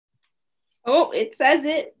Oh, it says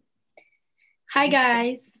it. Hi,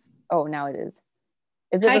 guys. Oh, now it is.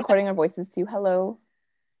 Is it Hi, recording our voices too? Hello.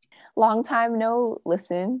 Long time no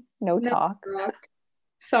listen, no no talk. talk.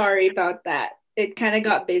 Sorry about that. It kind of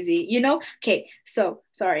got busy. Okay, so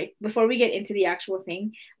sorry. Before we get into the actual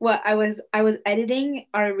thing, what I was editing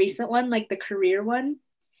our recent one, like the career one,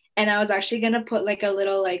 and I was actually gonna put like a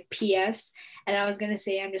little like PS, and I was gonna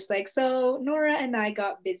say I'm just like, so Nora and I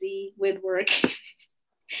got busy with work.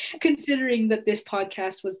 Considering that this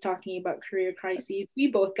podcast was talking about career crises, we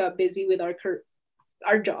both got busy with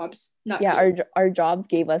our jobs, not Yeah, you. our jobs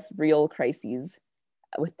gave us real crises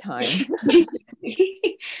with time.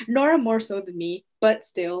 Basically. Nora more so than me, but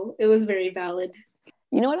still, it was very valid.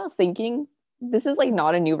 You know what I was thinking? This is like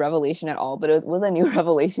not a new revelation at all, but it was a new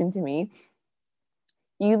revelation to me.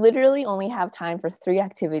 You literally only have time for three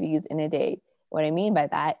activities in a day. What I mean by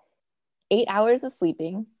that, 8 hours of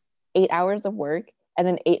sleeping, 8 hours of work, and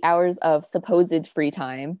then 8 hours of supposed free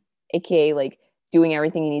time, aka like doing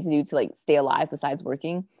everything you need to do to like stay alive besides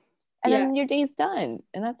working. And Yeah. then your day's done,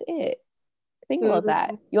 and that's it. Think about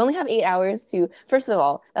that. Ooh, You only have 8 hours to, first of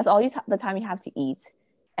all, that's all the time you have to eat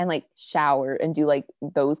and like shower and do like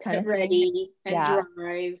those kind get of things. ready and Yeah.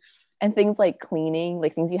 drive. And things like cleaning,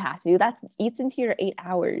 like things you have to do, that eats into your 8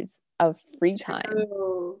 hours of free time.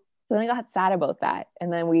 True. So then I got sad about that.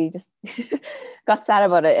 And then we just got sad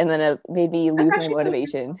about it. And then it made me That's lose my actually so true.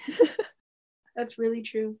 motivation. That's really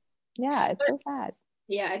true. Yeah, it's But so sad.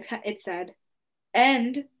 yeah, it's sad.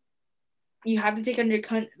 And you have to take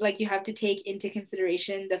you have to take into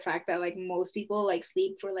consideration the fact that like most people like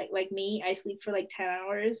sleep for like me, I sleep for like 10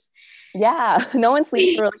 hours. Yeah, no one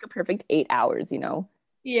sleeps for like a perfect 8 hours, you know?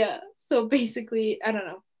 Yeah. So basically, I don't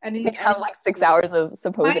know. So you I have didn't like 6 hours of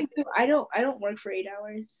supposed. mind you, I don't work for 8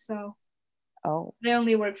 hours, so Oh, I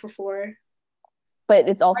only work for four. but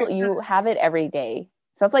it's also, you have it every day.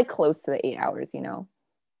 So that's like close to the 8 hours, you know?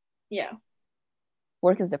 Yeah.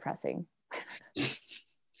 Work is depressing.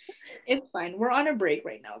 It's fine. We're on a break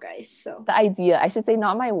right now, guys. So The idea, I should say,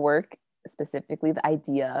 not my work specifically, the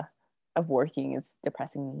idea of working is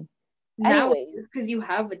depressing me. now Anyways, because you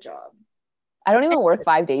have a job. I don't even work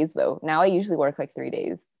 5 days though. Now I usually work like 3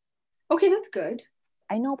 days. Okay, that's good.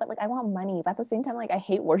 I know, but like I want money. But at the same time, like I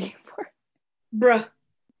hate working for it. Bruh.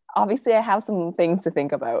 Obviously, I have some things to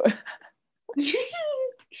think about.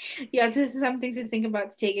 Yeah, just some things to think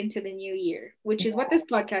about to take into the new year, which is what Yeah, this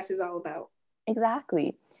podcast is all about.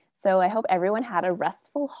 exactly. So I hope everyone had a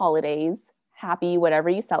restful holidays. Happy whatever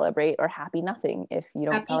you celebrate, or happy nothing if you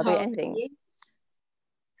don't Happy celebrate anything. holidays.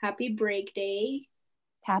 Happy break day.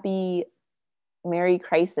 Happy Merry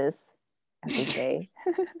Crisis, as they say.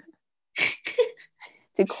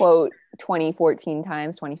 To quote 2014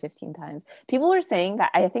 times, 2015 times. People were saying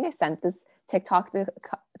that, I think I sent this TikTok to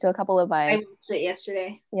a couple of I my, watched it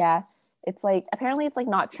yesterday. yeah, it's like, apparently it's like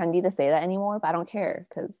not trendy to say that anymore, but I don't care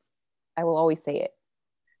because I will always say it.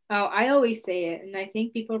 Oh, I always say it, and I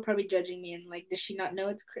think people are probably judging me and like, does she not know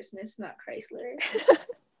it's Christmas, not Chrysler?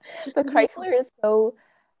 Just But Chrysler is so,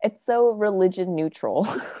 it's so religion neutral.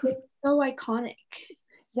 it's so iconic.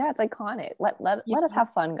 Yeah, it's iconic. Let us Yeah, have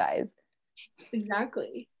fun, guys.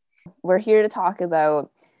 exactly. We're here to talk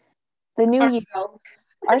about the new year, Ourselves.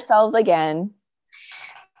 ourselves again,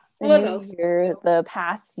 the What new else? year, the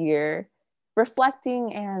past year,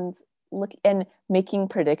 reflecting and look and making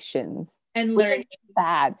predictions, And which is learning.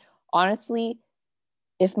 bad. Honestly,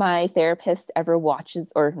 if my therapist ever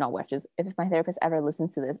watches, or not watches, if my therapist ever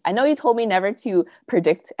listens to this, I know you told me never to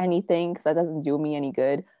predict anything because that doesn't do me any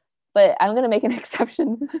good, but I'm gonna make an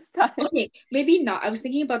exception this time. Okay, maybe not. I was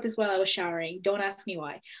thinking about this while I was showering. Don't ask me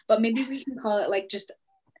why. But maybe we can call it like just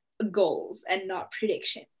goals and not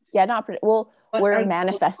predictions. Yeah, not well, What we're our goals are.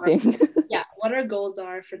 manifesting. Yeah, what our goals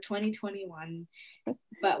are for 2021,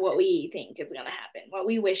 but what we think is going to happen, what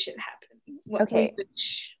we wish it happened, what we Okay,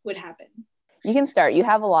 wish would happen. you can start. You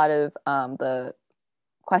have a lot of the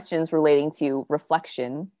questions relating to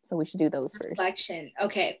reflection, so we should do those first. Reflection.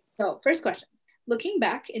 Okay, so first question. Looking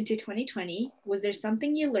back into 2020, was there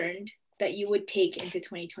something you learned that you would take into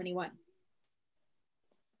 2021?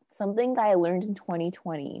 Something that I learned in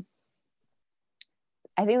 2020.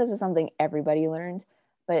 I think this is something everybody learned,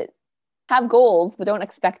 but have goals, but don't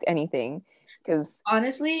expect anything. Because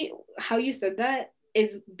Honestly, how you said that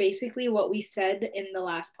is basically what we said in the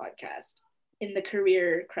last podcast, in the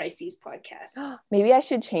career crises podcast. maybe I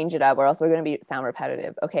should change it up, or else we're going to be sound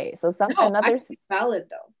repetitive. Okay, so some No, another. actually valid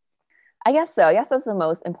though. I guess so. I guess that's the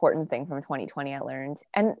most important thing from 2020 I learned.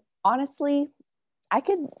 And honestly, I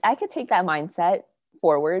could take that mindset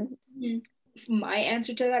forward. Mm-hmm. my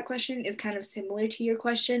answer to that question is kind of similar to your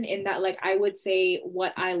question in that like I would say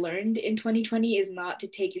what I learned in 2020 is not to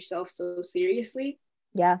take yourself so seriously.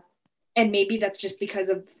 Yeah. And maybe that's just because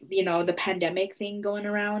of, you know, the pandemic thing going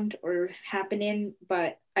around or happening,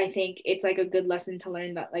 but I think it's like a good lesson to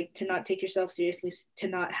learn that like to not take yourself seriously, to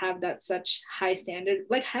not have that such high standard,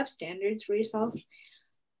 like have standards for yourself,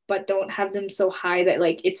 but don't have them so high that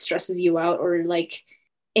like it stresses you out or like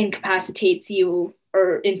incapacitates you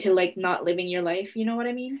or into like not living your life. You know what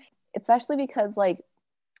I mean? Especially because like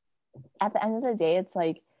at the end of the day, it's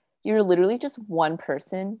like you're literally just one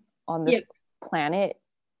person on Yeah. this planet,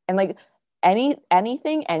 and like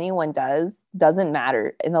anything anyone does doesn't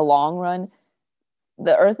matter in the long run.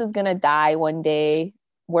 The earth is gonna die one day.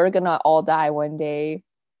 We're gonna all die one day.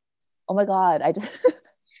 Oh my god, I just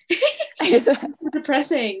I just This is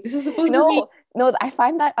depressing. This is supposed to be. no, I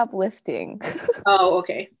find that uplifting. Oh,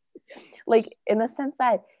 okay. Like in the sense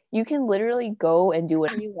that you can literally go and do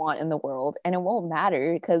whatever you want in the world and it won't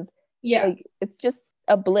matter because Yeah. like it's just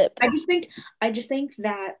a blip. I just think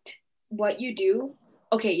that what you do,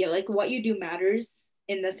 okay, yeah, like what you do matters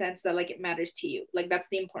in the sense that like it matters to you. Like that's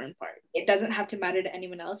the important part. It doesn't have to matter to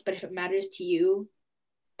anyone else, but if it matters to you,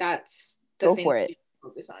 that's the Go thing for that it. you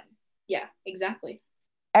focus on. Yeah, exactly.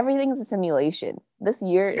 Everything's a simulation. This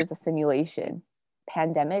year is a simulation.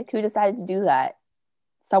 Pandemic, who decided to do that?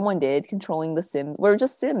 Someone did, controlling the Sims. We're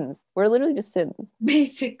just Sims. We're literally just Sims.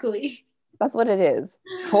 Basically, That's what it is.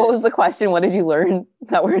 What was the question? What did you learn?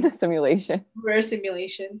 That we're in a simulation. we're a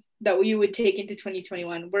simulation that we would take into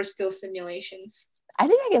 2021. We're still simulations. I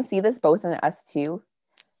think I can see this both in us too.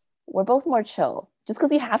 We're both more chill. Just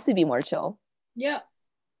because you have to be more chill. Yeah.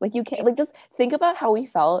 Like you can't like just think about how we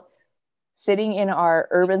felt sitting in our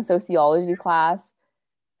urban sociology class,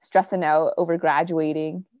 stressing out over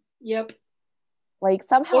graduating. Yep. Like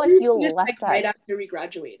somehow Or I feel just less like right stressed. after we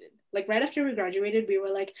graduated. Like right after we graduated, we were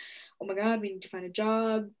like, oh my God, we need to find a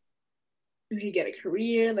job. We need to get a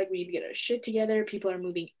career. Like we need to get our shit together. People are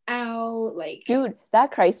moving out. Like, Dude,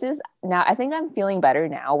 that crisis, now I think I'm feeling better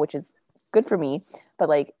now, which is good for me. But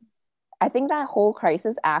like I think that whole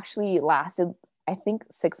crisis actually lasted, I think,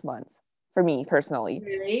 6 months for me personally.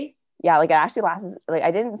 really? Yeah, like it actually lasted. Like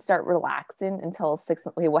I didn't start relaxing until 6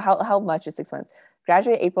 months. Okay, well, how much is 6 months?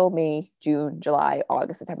 Graduate April, May, June, July,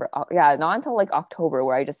 August, September. Yeah, not until like October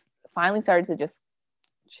where I just finally started to just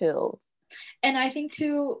chill. And I think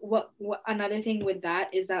too, what another thing with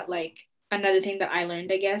that is that like another thing that I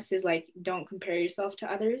learned, I guess, is like don't compare yourself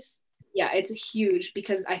to others. Yeah, it's huge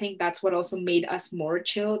because I think that's what also made us more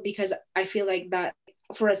chill because I feel like that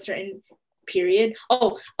for a certain period.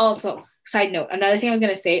 Oh, also, side note, another thing I was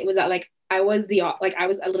gonna say was that like I was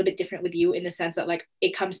a little bit different with you in the sense that like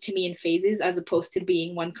it comes to me in phases as opposed to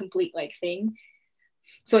being one complete like thing.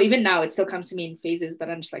 So even now it still comes to me in phases, but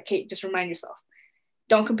I'm just like, hey, just remind yourself,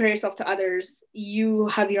 don't compare yourself to others. You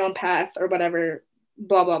have your own path or whatever,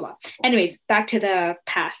 blah, blah, blah. Anyways, back to the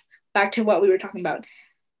path, back to what we were talking about.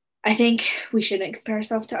 I think we shouldn't compare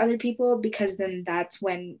ourselves to other people because then that's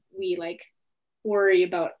when we like worry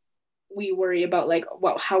about, we worry about like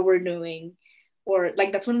what, how we're doing, or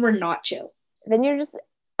like that's when we're not chill Then you're just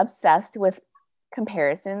obsessed with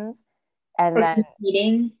comparisons. And or then,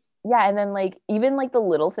 competing. yeah, and then like even like the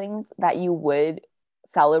little things that you would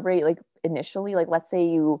celebrate, like initially, like let's say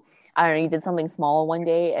you, I don't know, you did something small one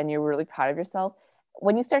day and you're really proud of yourself.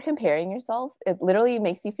 When you start comparing yourself, it literally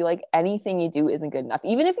makes you feel like anything you do isn't good enough.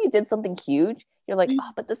 Even if you did something huge, you're like,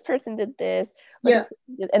 oh, but this person did this, or Yeah. this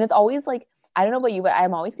person did. And it's always like, I don't know about you, but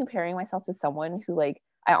I'm always comparing myself to someone who like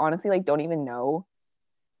I honestly like don't even know,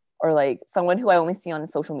 or like someone who I only see on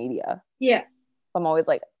social media. Yeah. I'm always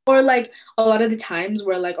like, Or like a lot of the times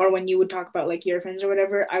where like, or when you would talk about like your friends or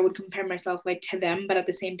whatever, I would compare myself like to them, but at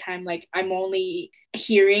the same time like I'm only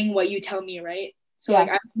hearing what you tell me, right? So yeah, like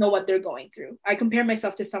I don't know what they're going through. I compare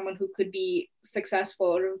myself to someone who could be successful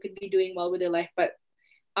or who could be doing well with their life, but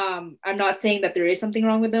I'm not saying that there is something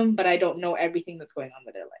wrong with them, but I don't know everything that's going on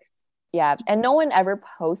with their life. yeah. And no one ever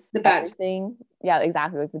posts The bad stuff. everything. Yeah,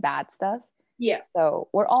 exactly, like the bad stuff. Yeah. So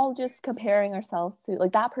we're all just comparing ourselves to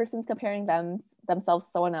like that person's comparing themselves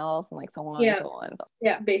to someone else and like so on and Yeah. so on and so on.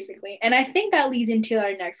 Yeah, basically. And I think that leads into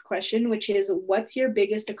our next question, which is what's your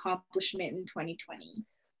biggest accomplishment in 2020?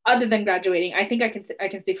 Other than graduating. I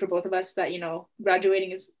can speak for both of us that, you know,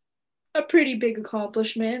 graduating is a pretty big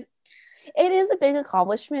accomplishment. It is a big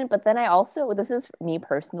accomplishment, but then I also, this is me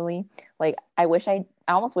personally, like I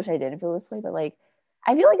almost wish I didn't feel this way, but like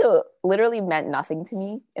I feel like it literally meant nothing to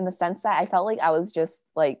me in the sense that I felt like I was just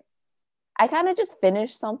like I kind of just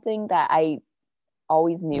finished something that I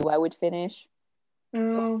always knew I would finish. It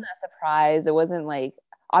wasn't Oh, a surprise. It wasn't like,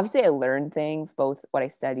 obviously I learned things, both what I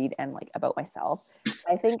studied and like about myself.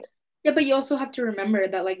 I think Yeah, but you also have to remember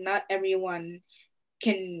that like not everyone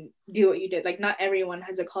can do what you did. Like not everyone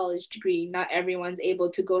has a college degree. Not everyone's able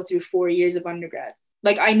to go through 4 years of undergrad.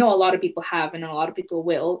 Like I know a lot of people have, and a lot of people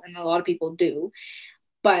will, and a lot of people do,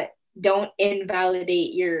 but don't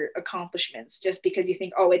invalidate your accomplishments just because you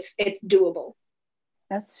think, oh, it's doable.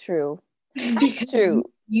 that's true. That's Because true.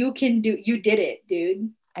 you can do, you did it,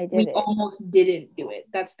 dude. I did We it. almost didn't do it.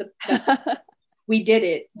 That's we did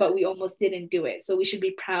it, but we almost didn't do it. So we should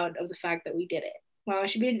be proud of the fact that we did it. Wow, I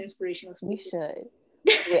should be an inspirational You speaker.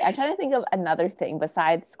 should. Wait, I'm trying to think of another thing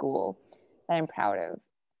besides school that I'm proud of.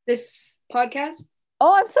 This podcast.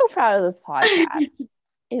 Oh, I'm so proud of this podcast.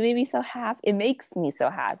 It made me so happy. It makes me so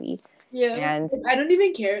happy. Yeah. And I don't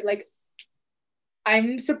even care. Like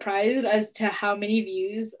I'm surprised as to how many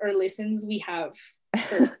views or listens we have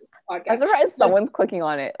for this I'm podcast. surprised someone's clicking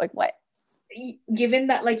on it. Like, what? Given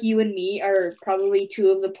that like you and me are probably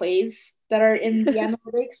two of the plays that are in the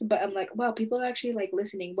analytics, but I'm like, wow, people are actually like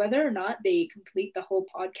listening, whether or not they complete the whole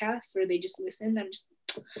podcast or they just listen.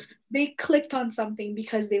 They clicked on something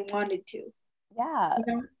because they wanted to. Yeah.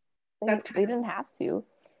 You know? They didn't have to.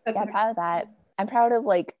 That's Yeah, I'm proud of that. I'm proud of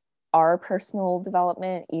like our personal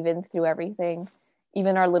development, even through everything,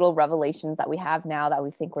 even our little revelations that we have now that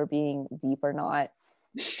we think we're being deep or not.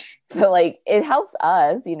 But like it helps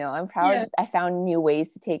us, you know. I'm proud. Yeah. I found new ways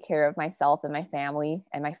to take care of myself and my family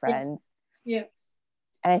and my friends. Yeah.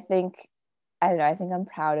 And I don't know, I think I'm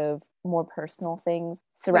proud of more personal things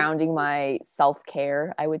surrounding my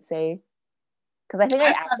self-care, I would say. Because I think I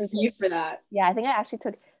actually took you for that. Yeah, I think I actually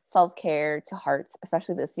took self-care to heart,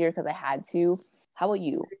 especially this year because I had to. How about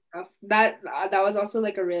you? That was also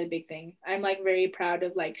like a really big thing. I'm like very proud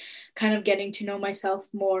of like kind of getting to know myself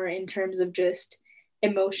more in terms of just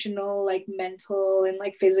emotional, like mental and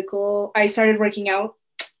like physical. I started working out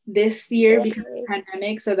this year because of the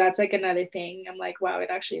pandemic, so that's like another thing. I'm like, wow, it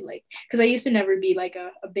actually like, because I used to never be like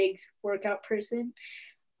a big workout person,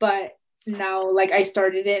 but now like I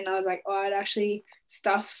started it and I was like, oh, it actually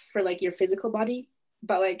stuff for like your physical body,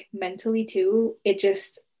 but like mentally too, it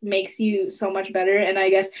just makes you so much better. And I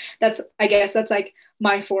guess that's like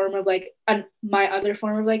my form of like my other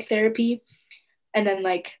form of like therapy. And then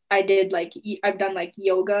like I've done like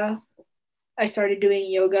yoga. I started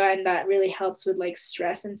doing yoga and that really helps with like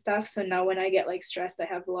stress and stuff. So now when I get like stressed, I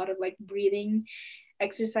have a lot of like breathing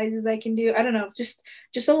exercises I can do. I don't know, just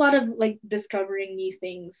a lot of like discovering new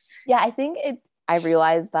things. Yeah, I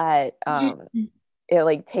realized that it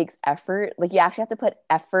like takes effort. Like you actually have to put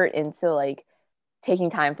effort into like taking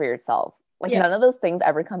time for yourself. Like none of those things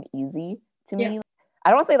ever come easy to me. I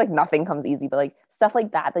don't want to say like nothing comes easy, but like stuff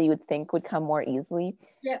like that you would think would come more easily.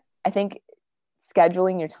 Yeah. I think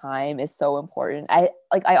scheduling your time is so important. I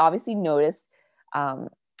obviously noticed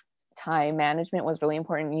time management was really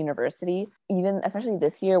important in university, even especially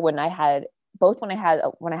this year when I had a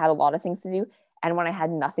lot of things to do and when I had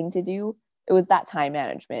nothing to do. It was that time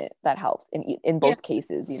management that helped in both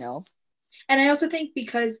cases, you know. And I also think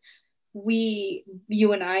because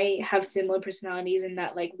you and I have similar personalities in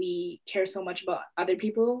that like we care so much about other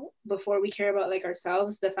people before we care about like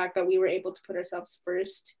ourselves. The fact that we were able to put ourselves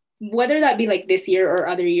first, whether that be like this year or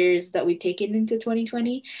other years that we've taken into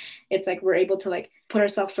 2020, it's like we're able to like put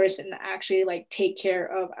ourselves first and actually like take care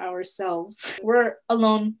of ourselves. We're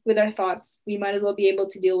alone with our thoughts. We might as well be able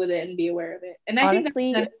to deal with it and be aware of it. And I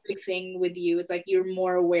think that's a big thing with you. It's like you're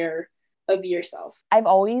more aware of yourself. I've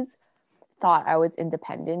always thought I was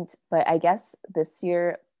independent, but I guess this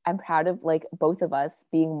year I'm proud of like both of us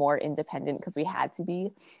being more independent because we had to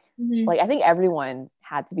be. Mm-hmm. Like I think everyone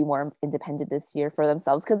had to be more independent this year for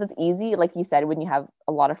themselves because it's easy, like you said, when you have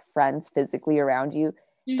a lot of friends physically around you,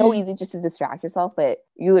 so easy just to distract yourself, but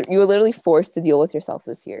you were literally forced to deal with yourself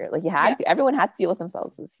this year. Like you had to, everyone had to deal with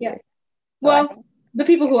themselves this year. So well, the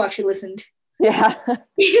people who actually listened. Yeah.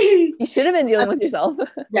 You should have been dealing with yourself.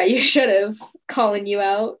 Yeah, you should have. Calling you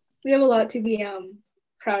out. We have a lot to be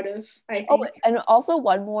proud of, I think. Oh, and also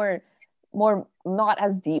one more not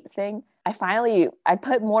as deep thing. I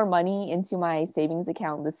put more money into my savings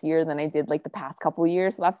account this year than I did like the past couple of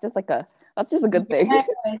years. So that's just a good thing.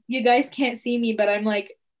 You guys can't see me, but I'm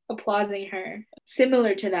like applauding her.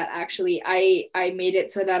 Similar to that, actually, I made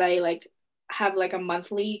it so that I like have like a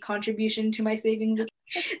monthly contribution to my savings account.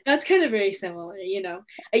 That's kind of very similar, you know.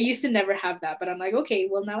 I used to never have that, but I'm like, okay,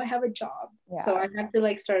 well now I have a job, so I have to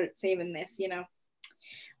like start saving this, you know.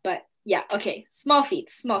 But yeah, okay, small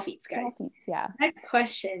feats, guys. Small feats, yeah. Next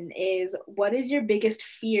question is, what is your biggest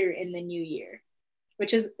fear in the new year?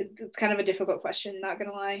 Which is, it's kind of a difficult question, not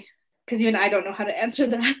gonna lie, because even I don't know how to answer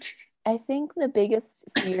that. I think the biggest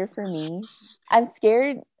fear for me, I'm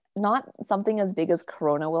scared not something as big as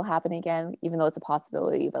Corona will happen again, even though it's a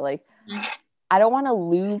possibility, but like I don't want to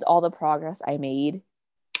lose all the progress I made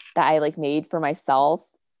that I like made for myself.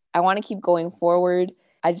 I want to keep going forward.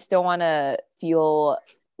 I just don't want to feel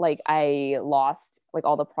like I lost like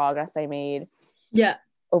all the progress I made Yeah.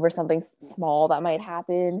 over something small that might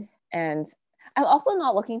happen. And I'm also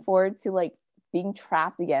not looking forward to like being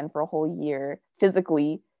trapped again for a whole year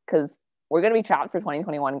physically, because we're gonna be trapped for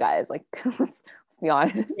 2021, guys. Like, let's be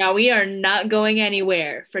honest. Yeah, we are not going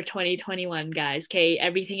anywhere for 2021, guys. Okay,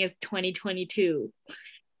 everything is 2022.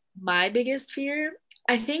 My biggest fear,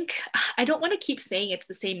 I think, I don't want to keep saying it's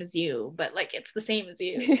the same as you, but like it's the same as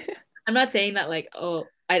you. I'm not saying that like, oh,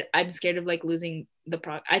 I'm scared of like losing the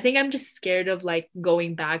I think I'm just scared of like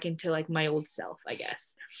going back into like my old self, I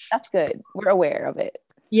guess. That's good. We're aware of it.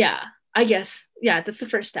 Yeah, I guess. Yeah, that's the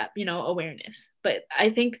first step, awareness. But I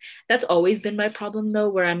think that's always been my problem though,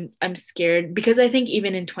 where I'm scared because I think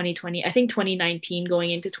even in 2020, I think 2019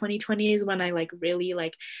 going into 2020 is when I like really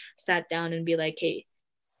like sat down and be like, hey,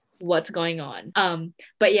 what's going on?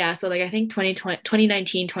 But yeah, so like I think 2020,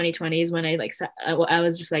 2019, 2020 is when I like sat, I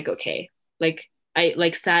was just like, okay, like I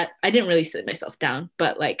like sat, I didn't really sit myself down,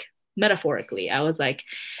 but like metaphorically, I was like,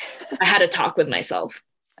 I had a talk with myself.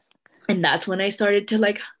 And that's when I started to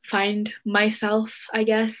like find myself, I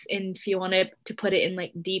guess, and if you want to put it in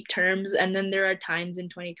like deep terms. And then there are times in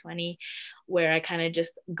 2020 where I kind of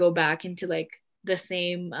just go back into like the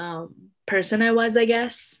same person I was, I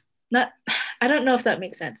guess. Not, I don't know if that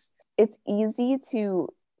makes sense. It's easy to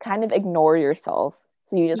kind of ignore yourself.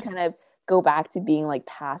 So you just kind of go back to being like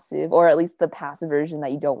passive, or at least the passive version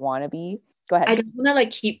that you don't want to be. Go I ahead. don't want to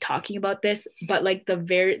like keep talking about this, but like the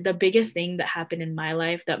biggest thing that happened in my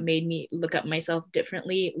life that made me look at myself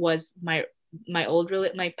differently was my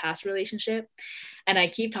past relationship. And I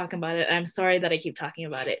keep talking about it. I'm sorry that I keep talking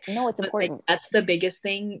about it. No, it's But like important. that's the biggest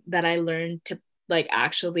thing that I learned to like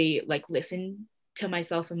actually like listen to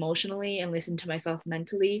myself emotionally and listen to myself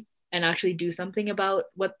mentally and actually do something about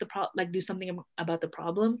do something about the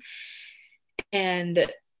problem. And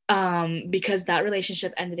because that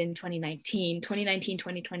relationship ended in 2019,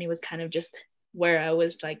 2020 was kind of just where I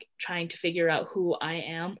was like trying to figure out who I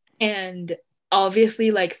am. And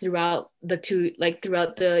obviously like throughout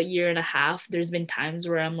the year and a half, there's been times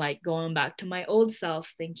where I'm like going back to my old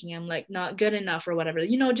self thinking I'm like not good enough or whatever,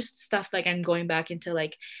 just stuff like I'm going back into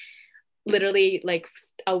like literally like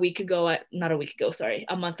not a week ago, sorry,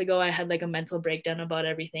 a month ago, I had like a mental breakdown about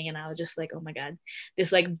everything. And I was just like, oh my God,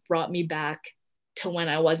 this like brought me back to when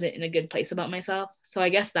I wasn't in a good place about myself. So I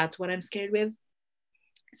guess that's what I'm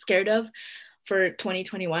scared of for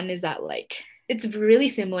 2021 is that like it's really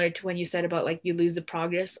similar to when you said about like you lose the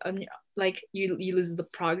progress like you lose the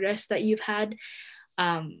progress that you've had,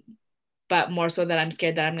 um but more so that I'm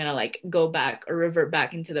scared that I'm gonna like go back or revert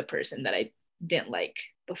back into the person that I didn't like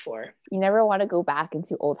before. You never want to go back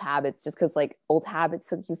into old habits just because like old habits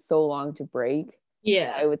took you so long to break.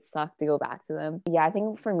 Yeah. It would suck to go back to them. Yeah, I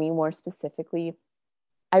think for me more specifically,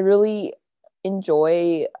 I really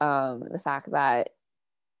enjoy the fact that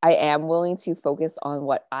I am willing to focus on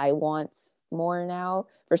what I want more now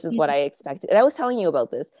versus what I expected. And I was telling you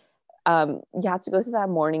about this. You have to go through that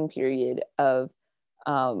mourning period Oh,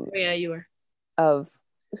 yeah, you were. of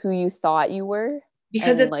who you thought you were.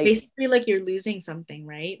 Because And it's like, basically like you're losing something,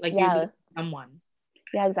 right? Like you're yeah, losing someone.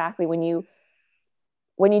 yeah, exactly. When you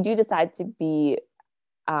do decide to be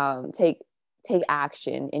take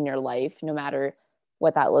action in your life, no matter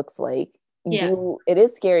what that looks like, Yeah. it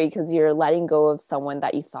is scary because you're letting go of someone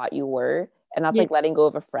that you thought you were, and that's Yeah. like letting go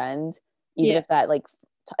of a friend, even Yeah. if that like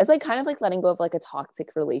it's like kind of like letting go of like a toxic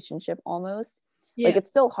relationship almost. Like Yeah. it's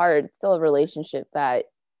still hard, it's still a relationship that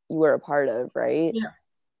you were a part of, right? Yeah.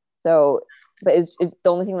 So but it's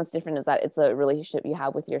the only thing that's different is that it's a relationship you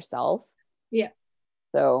have with yourself. Yeah.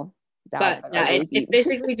 So that But got yeah, really it's deep.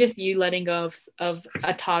 basically just you letting go of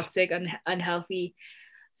a toxic, unhealthy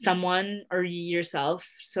someone or yourself,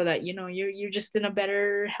 so that you're just in a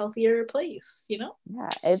better, healthier place. Yeah,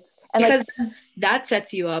 it's and like Because that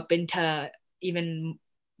sets you up into even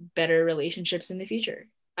better relationships in the future,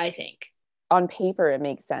 I think. on paper it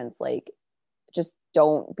makes sense, like just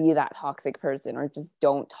don't be that toxic person, or just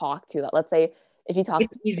don't talk to that. Let's say if you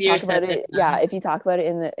It's easier talk about said than it, yeah, done. if you talk about it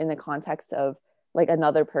in the context of like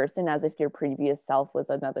another person, as if your previous self was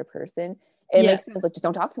another person, it Yeah. makes sense. Like just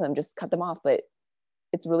don't talk to them, just cut them off. But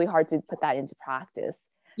it's really hard to put that into practice.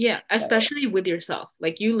 Yeah, So especially with yourself.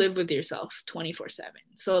 Like you live with yourself 24/7.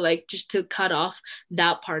 So like just to cut off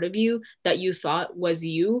that part of you that you thought was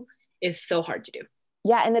you is so hard to do.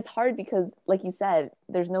 yeah, and it's hard because like you said,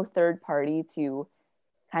 there's no third party to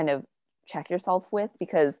kind of check yourself with,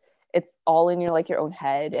 because it's all in your like your own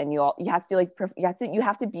head, and you have to like you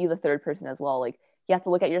have to be the third person as well. Like you have to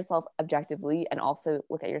look at yourself objectively and also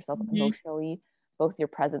look at yourself emotionally, both your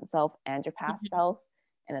present self and your past self.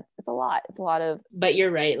 And it's a lot. It's a lot of. But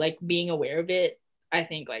you're right. Like being aware of it, I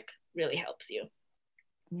think like really helps you.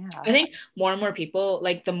 Yeah. I think more and more people,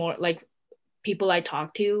 like the more like people I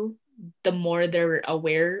talk to, the more they're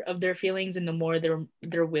aware of their feelings and the more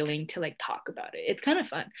they're willing to like talk about it. It's kind of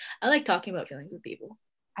fun. I like talking about feelings with people.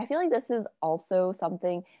 I feel like this is also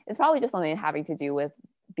something, it's probably just something having to do with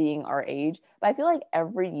being our age, but I feel like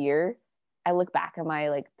every year I look back at my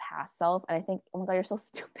like past self and I think, oh my God, you're so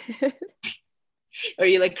stupid. Or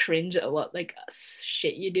you like cringe a lot, like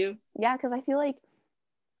shit you do. Yeah, because I feel like,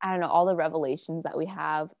 I don't know, all the revelations that we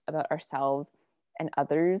have about ourselves and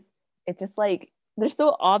others, it's just like, they're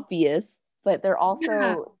so obvious, but they also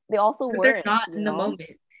weren't. They're not in the moment.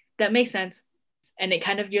 That makes sense. And it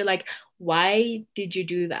kind of, you're like, why did you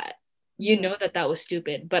do that? You know that was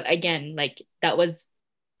stupid, but again, like that was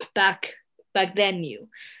back then you,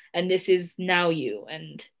 and this is now you,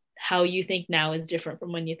 and how you think now is different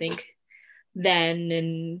from when you think then,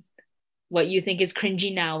 and what you think is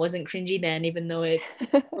cringy now wasn't cringy then, even though it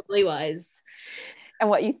probably was. And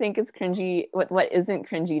what you think is cringy, what isn't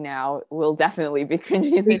cringy now will definitely be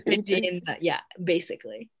cringy in the future. Yeah,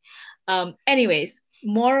 basically. Anyways,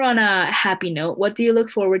 more on a happy note, what do you look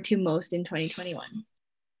forward to most in 2021?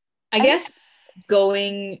 I guess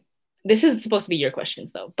going, this is supposed to be your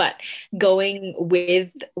questions though, but going with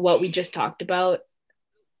what we just talked about,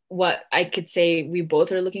 what I could say we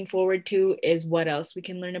both are looking forward to is what else we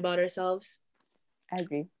can learn about ourselves. I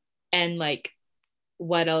agree. And like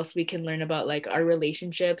what else we can learn about like our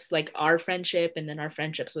relationships, like our friendship, and then our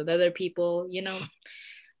friendships with other people, you know,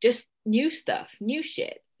 just new stuff, new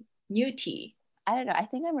shit, new tea. I don't know. I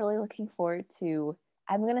think I'm really looking forward to,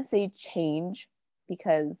 I'm going to say change,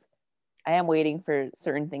 because I am waiting for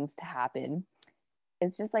certain things to happen.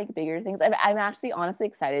 It's just like bigger things. I'm actually honestly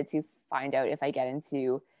excited to find out if I get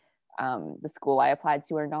into the school I applied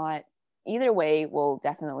to or not. Either way will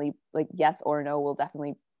definitely, like yes or no, will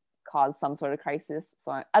definitely cause some sort of crisis.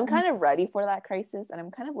 So I'm kind of ready for that crisis, and I'm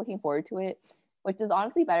kind of looking forward to it, which is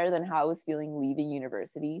honestly better than how I was feeling leaving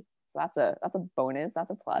university. So that's a bonus. That's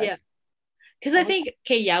a plus. Yeah. Because I think,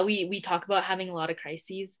 okay, yeah, we talk about having a lot of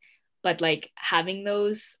crises, but like having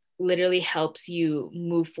those literally helps you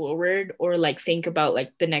move forward or like think about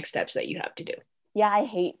like the next steps that you have to do. Yeah, I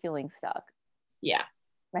hate feeling stuck. Yeah.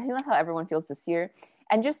 I think that's how everyone feels this year.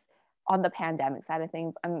 And just on the pandemic side of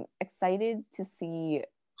things, I'm excited to see,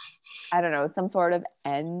 I don't know, some sort of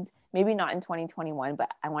end, maybe not in 2021,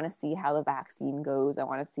 but I want to see how the vaccine goes. I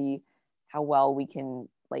want to see how well we can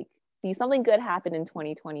like see something good happen in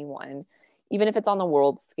 2021, even if it's on the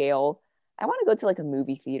world scale. I want to go to like a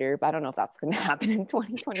movie theater, but I don't know if that's going to happen in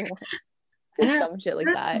 2021. Dumb shit like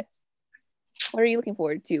that. What are you looking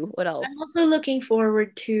forward to? What else? I'm also looking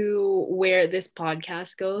forward to where this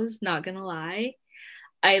podcast goes, not gonna lie.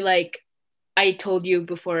 I told you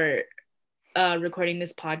before recording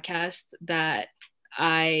this podcast that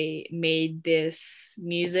I made this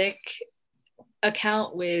music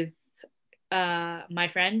account with my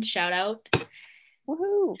friend. Shout out.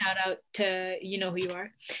 Woohoo. Shout out to, you know who you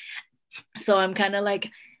are. So I'm kind of like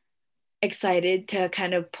excited to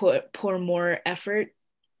kind of pour more effort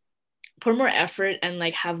and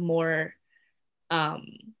like have more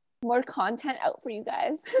content out for you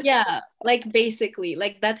guys. Yeah, like basically,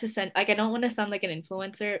 like that's like I don't want to sound like an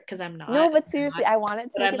influencer because I'm not. No, but seriously, I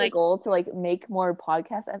wanted to make it a goal to like make more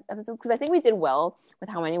podcast episodes, because I think we did well with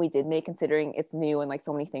how many we did make, considering it's new and like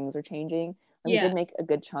so many things are changing. And we did make a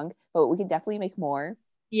good chunk, but we could definitely make more.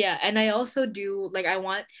 Yeah, and I also do like I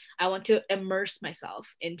want to immerse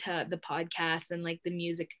myself into the podcast and like the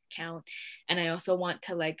music account, and I also want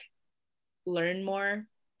to like learn more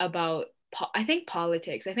about I think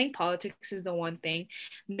politics is the one thing.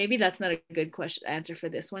 Maybe that's not a good answer for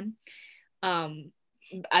this one,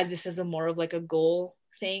 as this is a more of like a goal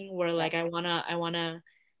thing where like I wanna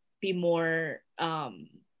be more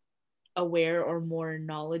aware or more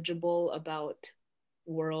knowledgeable about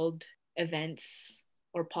world events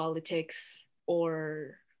or politics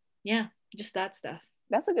or just that stuff.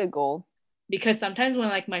 That's a good goal. Because sometimes when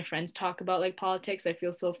like my friends talk about like politics, I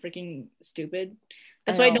feel so freaking stupid.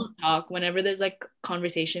 That's why I don't talk. Whenever there's like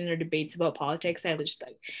conversation or debates about politics, I just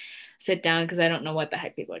like sit down because I don't know what the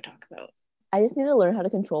heck people are talking about. I just need to learn how to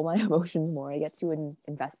control my emotions more. I get too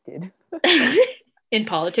invested. In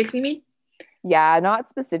politics, you mean? Yeah, not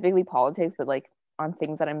specifically politics, but like on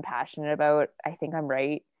things that I'm passionate about. I think I'm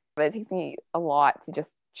right. But it takes me a lot to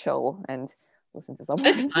just chill and listen to someone.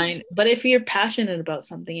 It's fine. But if you're passionate about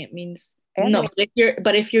something, it means I guess No,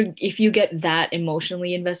 but if you get that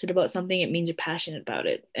emotionally invested about something, it means you're passionate about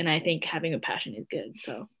it. And I think having a passion is good.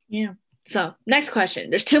 So yeah. So next question.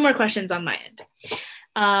 There's two more questions on my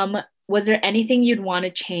end. Was there anything you'd want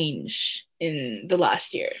to change in the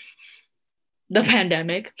last year? The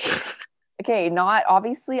pandemic. okay, not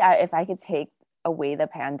obviously if I could take away the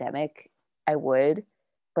pandemic, I would,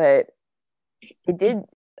 but it did.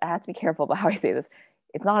 I have to be careful about how I say this.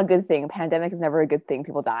 It's not a good thing. Pandemic is never a good thing.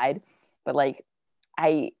 People died, but like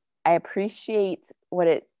I I appreciate what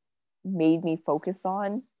it made me focus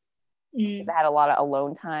on. I had a lot of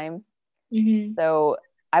alone time. Mm-hmm. So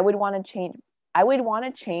I would want to change. I would want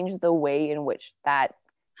to change the way in which that, like,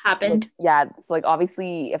 Happened. yeah. So like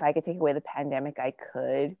obviously, if I could take away the pandemic, I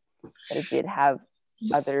could, but it did have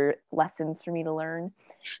other lessons for me to learn.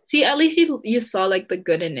 See, at least you saw like the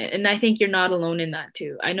good in it. And I think you're not alone in that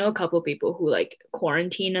too. I know a couple of people who like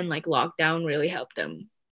quarantine and like lockdown really helped them.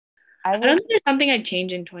 I I don't would. think there's something I'd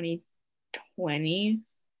change in 2020.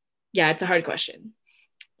 Yeah, it's a hard question.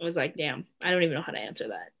 I was like, damn, I don't even know how to answer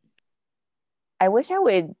that. I wish I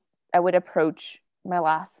would approach my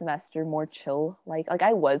last semester more chill. Like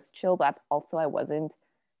I was chill, but also I wasn't.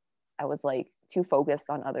 I was like too focused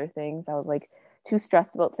on other things. I was like too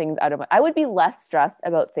stressed about things out of my. I would be less stressed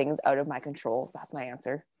about things out of my control. That's my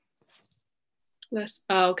answer.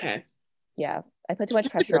 Oh, okay. Yeah, I put too much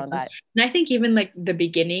pressure on that. And I think even like the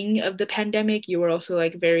beginning of the pandemic, you were also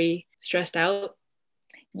like very stressed out.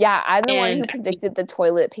 Yeah, I'm the one And who predicted the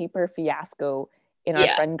toilet paper fiasco in our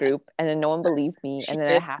yeah, friend group, and then no one believed me, she and then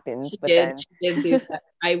it did. happens. She did. She did do Then that.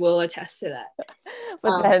 I will attest to that.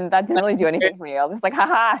 but then that didn't But, really do anything for me. I was just like,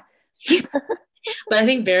 haha. but I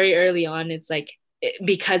think very early on, it's like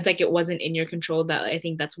because like it wasn't in your control that I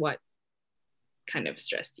think that's what kind of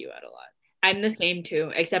stressed you out a lot. I'm the same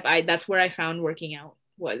too, except I that's where I found working out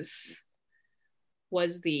was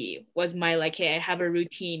my like, hey, I have a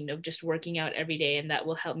routine of just working out every day and that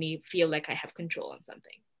will help me feel like I have control on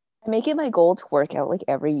something. I make it my goal to work out like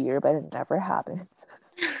every year, but it never happens.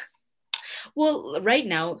 Well, right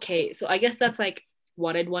now, okay, so I guess that's like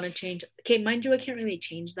what I'd want to change. Okay, mind you, I can't really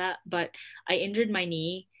change that, but I injured my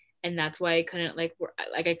knee and that's why I couldn't like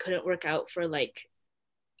I couldn't work out for like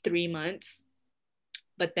 3 months.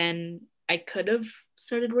 But then I could have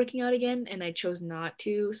started working out again and I chose not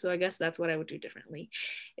to. So I guess that's what I would do differently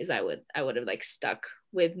is I would have like stuck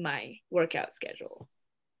with my workout schedule.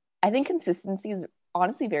 I think consistency is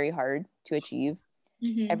honestly very hard to achieve.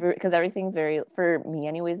 Mm-hmm. Because everything's very, for me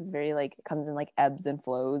anyways, it's very like, it comes in like ebbs and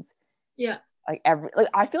flows. Yeah. Like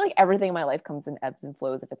I feel like everything in my life comes in ebbs and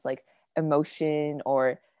flows. If it's like emotion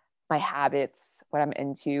or my habits, what I'm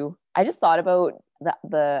into. I just thought about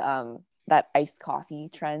the that iced coffee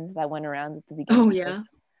trend that went around at the beginning. Oh yeah.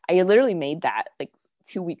 I literally made that like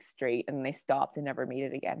 2 weeks straight and then I stopped and never made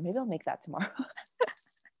it again. Maybe I'll make that tomorrow.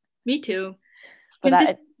 Me too. But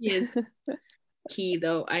that Consistency is key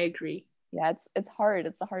though. I agree. yeah, it's hard.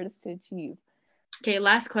 It's the hardest to achieve. Okay,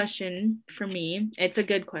 last question for me. It's a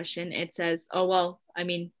good question. It says, oh, well, I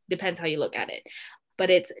mean, depends how you look at it. But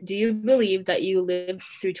it's, do you believe that you lived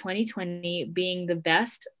through 2020 being the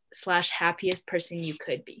best slash happiest person you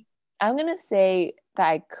could be? I'm gonna say that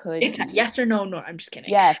I could It's yes or no, no. I'm just kidding.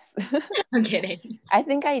 Yes. I'm kidding. I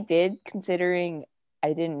think I did, considering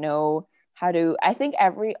I didn't know how to. I think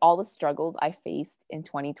all the struggles I faced in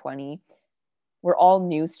 2020 were all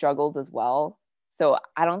new struggles as well. So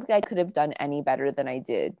I don't think I could have done any better than I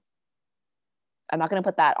did. I'm not going to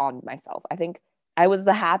put that on myself. I think I was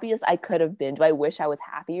the happiest I could have been. Do I wish I was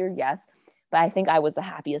happier? Yes. But I think I was the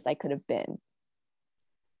happiest I could have been.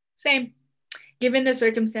 Same. Given the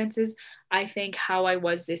circumstances, I think how I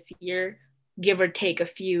was this year, give or take a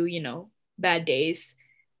few, bad days,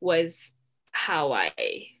 was how I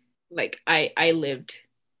lived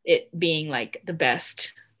it being like the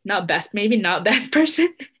best, not best, maybe not best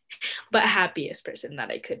person, but happiest person that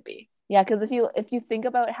I could be. Yeah, because if you think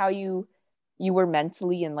about how you were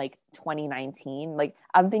mentally in like 2019, like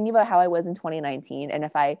I'm thinking about how I was in 2019, and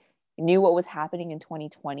if I knew what was happening in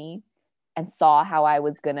 2020 and saw how I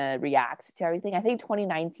was gonna react to everything, I think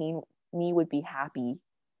 2019 me would be happy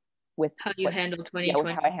with how you handled yeah, with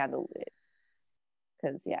 2020. how I handled it.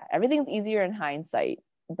 Because yeah, everything's easier in hindsight,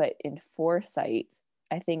 but in foresight,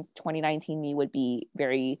 I think 2019 me would be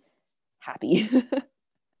very happy.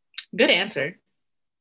 Good answer.